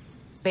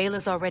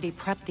 Bela's already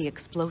prepped the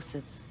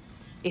explosives.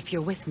 If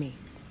you're with me,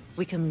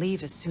 we can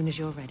leave as soon as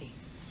you're ready.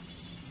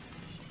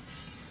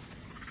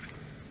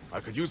 I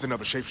could use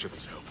another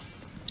shapeshifter's help.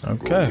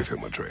 Go Okay. with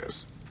him,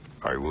 Atreus.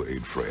 I will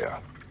aid Freya.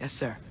 Yes,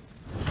 sir.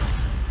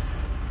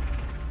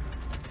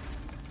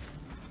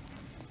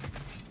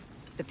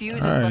 The fuse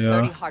is Alright, but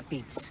y'all. 30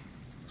 heartbeats.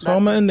 So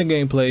I'm gonna end the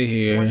gameplay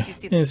here. Once you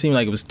see It didn't seem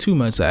like it was too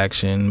much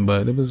action,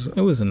 but it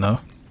was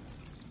enough.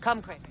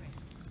 Come, Kratos.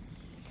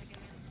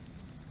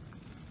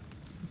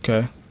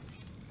 Okay.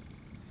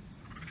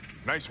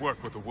 Nice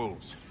work with the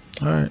wolves.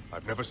 Alright.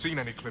 I've never seen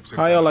any clips.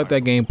 How y'all like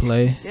that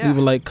gameplay? Yeah. Leave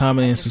a like,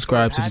 comment, and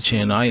subscribe to the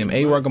channel. I am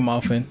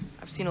a.ruggamuffin.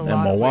 I've seen a And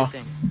lot of Moa.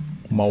 great things.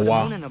 The moon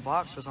Moa. in a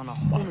box was on a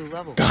whole new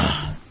level.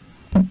 A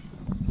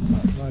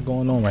lot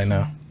going on right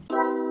now.